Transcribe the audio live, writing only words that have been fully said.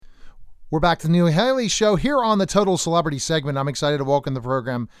We're back to the Neil Haley Show here on the Total Celebrity segment. I'm excited to welcome the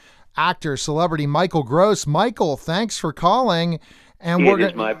program actor, celebrity Michael Gross. Michael, thanks for calling. And it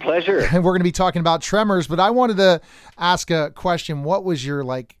is my pleasure. And we're going to be talking about Tremors, but I wanted to ask a question. What was your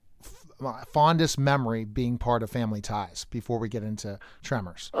fondest memory being part of Family Ties before we get into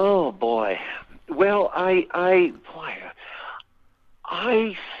Tremors? Oh boy. Well, I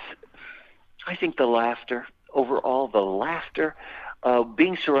think the laughter, overall the laughter,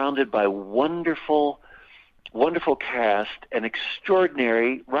 being surrounded by wonderful cast and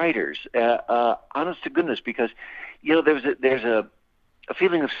extraordinary writers. Honest to goodness, because there's a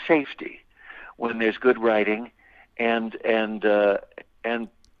feeling of safety when there's good writing and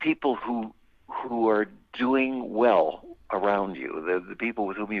people who are doing well around you, the people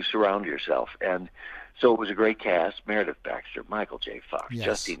with whom you surround yourself. And so it was a great cast: Meredith Baxter, Michael J. Fox, yes,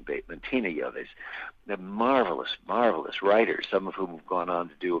 Justine Bateman, Tina Yodes, the marvelous writers, some of whom have gone on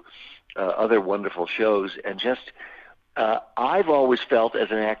to do other wonderful shows. And just, I've always felt as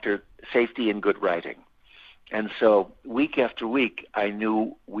an actor, safety in good writing. And so week after week, I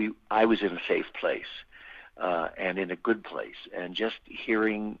knew I was in a safe place and in a good place. And just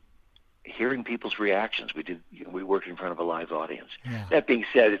hearing people's reactions, we worked in front of a live audience. Yeah. That being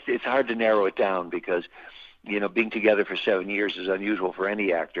said, it's hard to narrow it down because, being together for 7 years is unusual for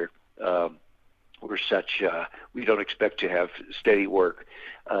any actor. We don't expect to have steady work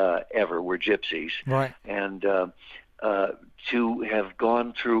ever. We're gypsies. Right. And to have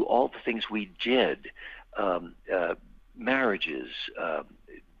gone through all the things we did, marriages,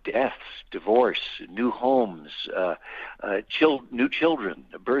 deaths, divorce, new homes, new children,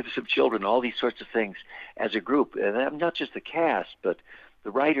 births of children, all these sorts of things as a group. And not just the cast, but the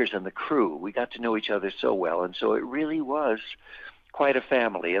writers and the crew. We got to know each other so well. And so it really was quite a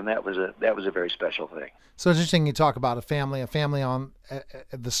family, and that was a very special thing. So it's interesting you talk about a family on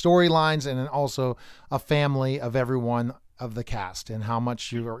the storylines, and then also a family of everyone of the cast, and how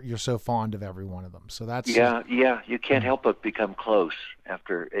much you're so fond of every one of them. So that's you can't help but become close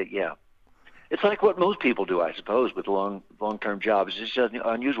after It's like what most people do, I suppose, with long-term jobs. It's just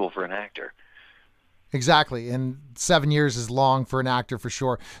unusual for an actor. Exactly, and 7 years is long for an actor for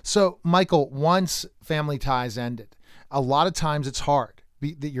sure. So, Michael, once Family Ties ended, a lot of times it's hard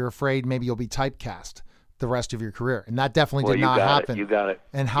that you're afraid maybe you'll be typecast the rest of your career, and that definitely did not happen. You got it.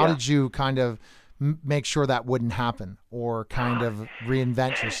 And how did you kind of make sure that wouldn't happen, or kind of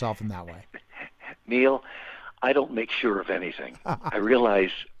reinvent yourself in that way? Neil, I don't make sure of anything. I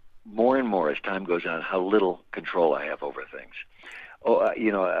realize more and more as time goes on how little control I have over things.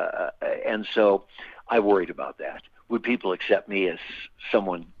 And so I worried about that. Would people accept me as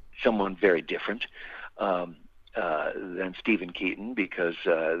someone very different than Stephen Keaton? Because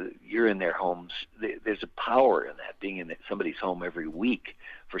you're in their homes. There's a power in that, being in somebody's home every week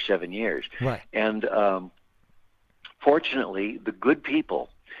for 7 years. Right. And fortunately, the good people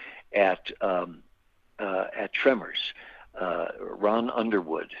at Tremors, Ron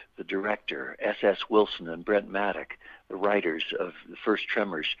Underwood, the director, S.S. Wilson, and Brent Maddock, the writers of the first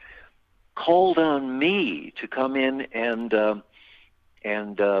Tremors, called on me to come in and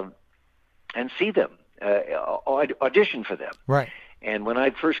see them, audition for them. Right. And when I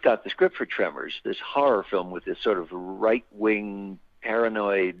first got the script for Tremors, this horror film with this sort of right-wing,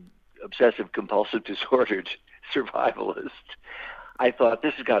 paranoid, obsessive-compulsive disordered survivalist, I thought,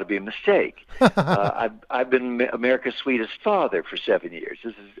 this has got to be a mistake. I've been America's Sweetest Father for 7 years.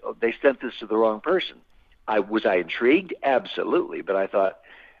 They sent this to the wrong person. Was I intrigued? Absolutely. But I thought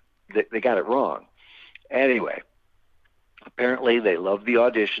they got it wrong. Anyway, apparently they loved the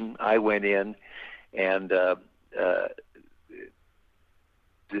audition. I went in, and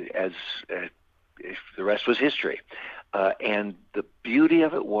as the rest was history. And the beauty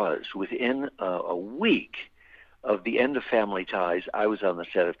of it was, within a week of the end of Family Ties, I was on the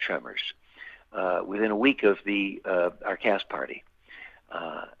set of Tremors. Within a week of our cast party,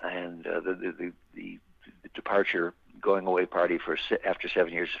 and the departure, going away party after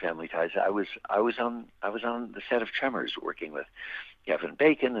 7 years of Family Ties, I was on the set of Tremors, working with Kevin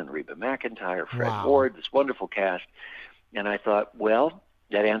Bacon and Reba McEntire, Fred Ward, this wonderful cast. And I thought, well,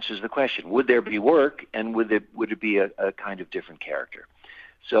 that answers the question: would there be work, and would it be a kind of different character?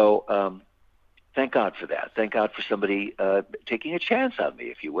 So thank God for that. Thank God for somebody taking a chance on me,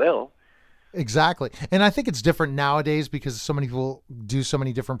 if you will. Exactly. And I think it's different nowadays because so many people do so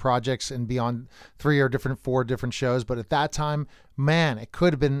many different projects and be on 4 different shows. But at that time, man, it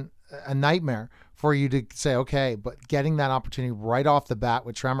could have been a nightmare for you to say, okay, but getting that opportunity right off the bat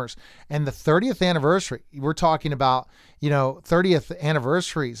with Tremors and the 30th anniversary, we're talking about, 30th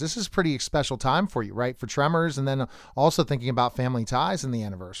anniversaries. This is a pretty special time for you, right? For Tremors, and then also thinking about Family Ties and the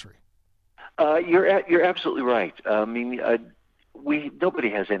anniversary. You're absolutely right. I mean, nobody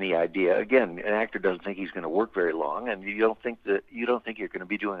has any idea. Again, an actor doesn't think he's going to work very long, and you don't think you're going to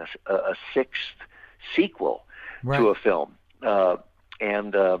be doing a sixth sequel Right. to a film.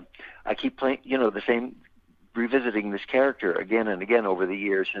 And I keep playing, the same, revisiting this character again and again over the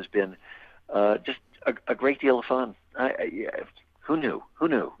years has been just a great deal of fun. Who knew? Who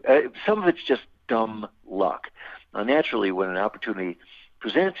knew? Some of it's just dumb luck. Naturally, when an opportunity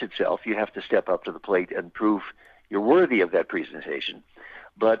presents itself, you have to step up to the plate and prove you're worthy of that presentation.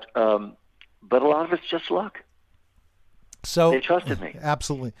 But a lot of it's just luck. So they trusted me.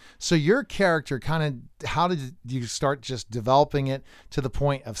 Absolutely. So your character how did you start just developing it to the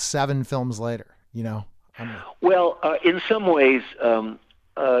point of 7 films later? Well, in some ways,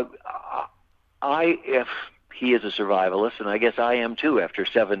 if he is a survivalist, and I guess I am too after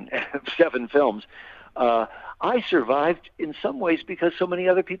seven films, I survived in some ways because so many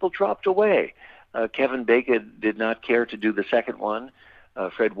other people dropped away. Kevin Bacon did not care to do the second one.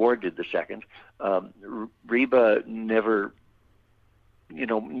 Fred Ward did the second. Reba never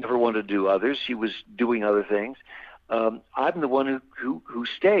wanted to do others. She was doing other things. I'm the one who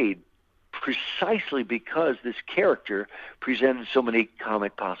stayed, precisely because this character presented so many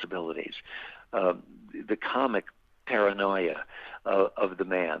comic possibilities. The comic paranoia of the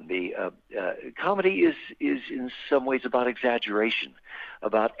man. The comedy is in some ways about exaggeration,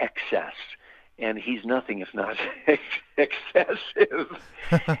 about excess, and he's nothing if not excessive.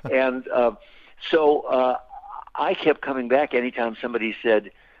 And so I kept coming back anytime somebody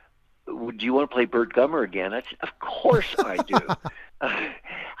said, "Do you want to play Burt Gummer again?" I said, "Of course I do."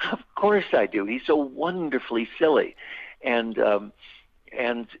 Of course I do. He's so wonderfully silly, and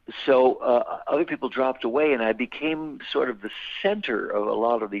so other people dropped away, and I became sort of the center of a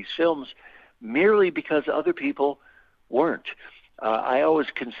lot of these films, merely because other people weren't. I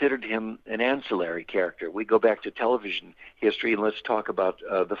always considered him an ancillary character. We go back to television history, and let's talk about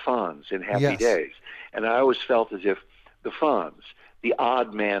the Fonz in Happy Yes. Days. And I always felt as if the Fonz, the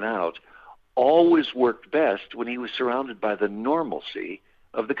odd man out, always worked best when he was surrounded by the normalcy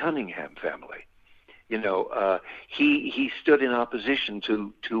of the Cunningham family. He stood in opposition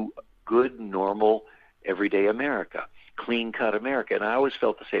to good, normal, everyday America, clean-cut America. And I always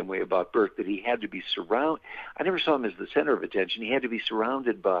felt the same way about Burt, that he had to be surrounded. I never saw him as the center of attention. He had to be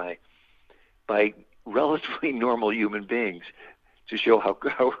surrounded by relatively normal human beings to show how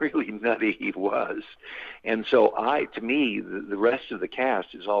really nutty he was. And so to me, the rest of the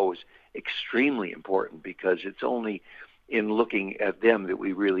cast is always extremely important, because it's only in looking at them that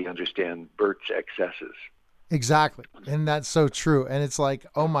we really understand Burt's excesses. Exactly. And that's so true. And it's like,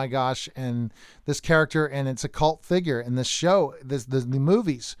 oh my gosh, and this character, and it's a cult figure, and this show, the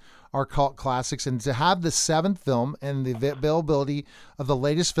movies are cult classics, and to have the 7th film and the availability of the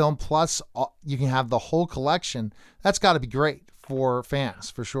latest film, plus you can have the whole collection, that's got to be great for fans,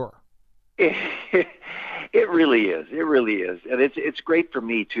 for sure. It really is. It really is. And it's great for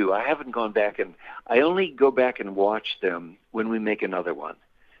me too. I haven't gone back, and I only go back and watch them when we make another one,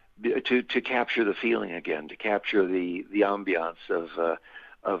 to capture the feeling again, to capture the ambiance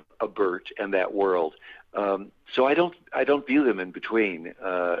of Burt and that world. So I don't view them in between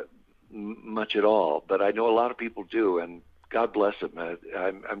much at all, but I know a lot of people do, and God bless them.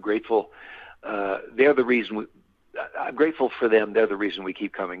 I'm grateful. They're the reason. I'm grateful for them. They're the reason we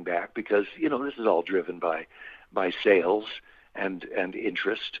keep coming back, because this is all driven by sales and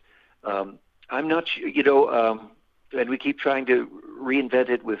interest. I'm not, and we keep trying to reinvent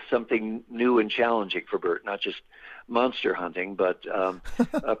it with something new and challenging for Burt, not just monster hunting, but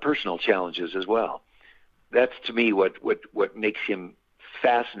personal challenges as well. That's, to me, what makes him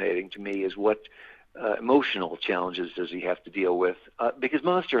fascinating to me, is what emotional challenges does he have to deal with? Because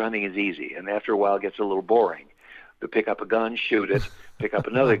monster hunting is easy, and after a while it gets a little boring. To pick up a gun, shoot it, pick up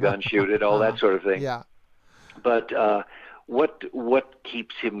another gun, shoot it, all that sort of thing. Yeah. But what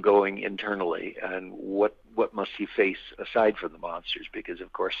keeps him going internally, and what must he face aside from the monsters? Because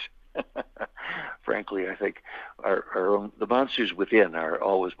of course, frankly, I think the monsters within are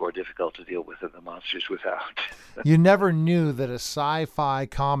always more difficult to deal with than the monsters without. You never knew that a sci-fi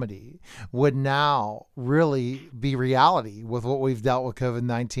comedy would now really be reality with what we've dealt with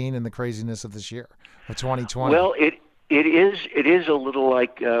COVID-19 and the craziness of this year of 2020. Well, it is a little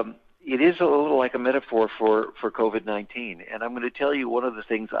like a metaphor for COVID-19, and I'm going to tell you one of the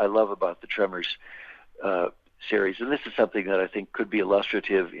things I love about the Tremors series, and this is something that I think could be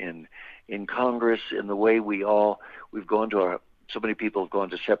illustrative in Congress, in the way we've gone to so many people have gone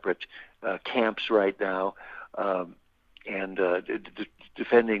to separate camps right now, and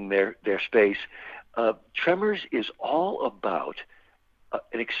defending their space. Tremors is all about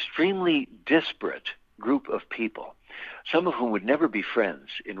an extremely disparate group of people, some of whom would never be friends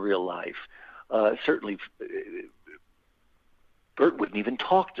in real life. Certainly, Bert wouldn't even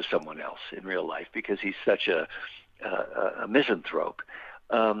talk to someone else in real life because he's such a misanthrope.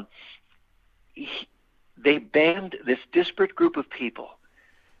 They band this disparate group of people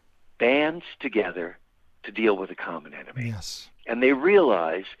bands together to deal with a common enemy. Yes. And they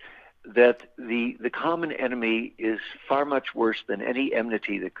realize that the common enemy is far much worse than any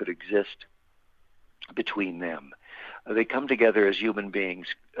enmity that could exist between them. They come together as human beings,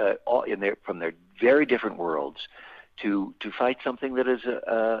 all from their very different worlds, to fight something that is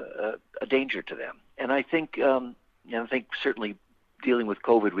a danger to them. And I think certainly dealing with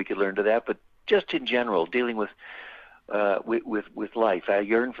COVID we could learn to that, but just in general, dealing with life. I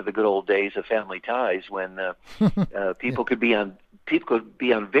yearn for the good old days of Family Ties when people could be on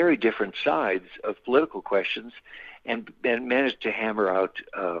very different sides of political questions and manage to hammer out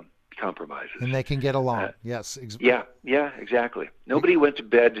compromises. And they can get along. Yes. Yeah, exactly. Nobody went to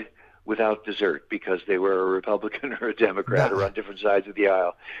bed without dessert because they were a Republican or a Democrat or on different sides of the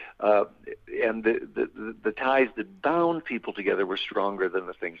aisle. And the ties that bound people together were stronger than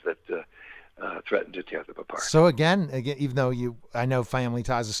the things that threatened to tear them apart. So again, even though I know Family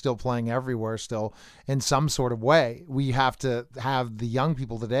Ties is still playing everywhere still in some sort of way, we have to have the young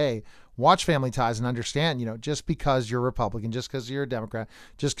people today watch Family Ties and understand, just because you're a Republican, just because you're a Democrat,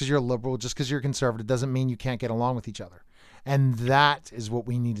 just because you're a liberal, just because you're a conservative doesn't mean you can't get along with each other. And that is what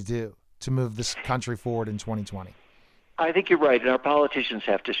we need to do to move this country forward in 2020. I think you're right, and our politicians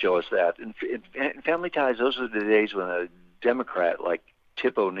have to show us that. In Family Ties, those are the days when a Democrat like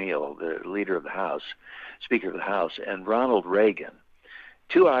Tip O'Neill, the leader of the House, Speaker of the House, and Ronald Reagan,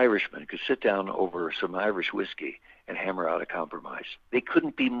 two Irishmen, could sit down over some Irish whiskey and hammer out a compromise. They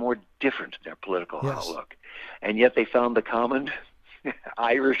couldn't be more different in their political outlook. And yet they found the common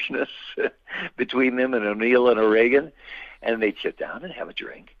Irishness between them and O'Neill and O'Regan, and they'd sit down and have a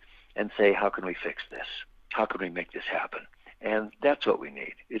drink and say, how can we fix this? How can we make this happen? And that's what we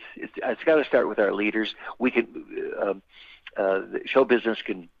need. It's got to start with our leaders. We can show business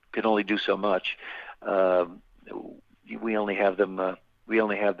can only do so much. We only have them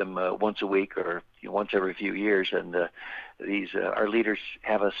once a week or once every few years, and our leaders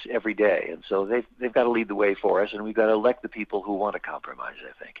have us every day, and so they've got to lead the way for us, and we've got to elect the people who want to compromise,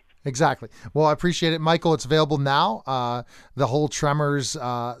 I think. Exactly. Well, I appreciate it, Michael. It's available now. The whole Tremors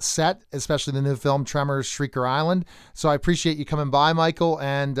set, especially the new film Tremors: Shrieker Island. So I appreciate you coming by, Michael,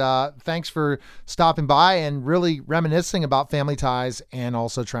 and thanks for stopping by and really reminiscing about Family Ties and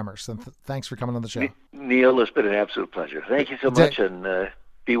also Tremors. And thanks for coming on the show. Neil, it's been an absolute pleasure. Thank you so much, and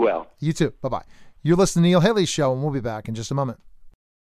be well. You too. Bye-bye. You're listening to Neil Haley's show, and we'll be back in just a moment.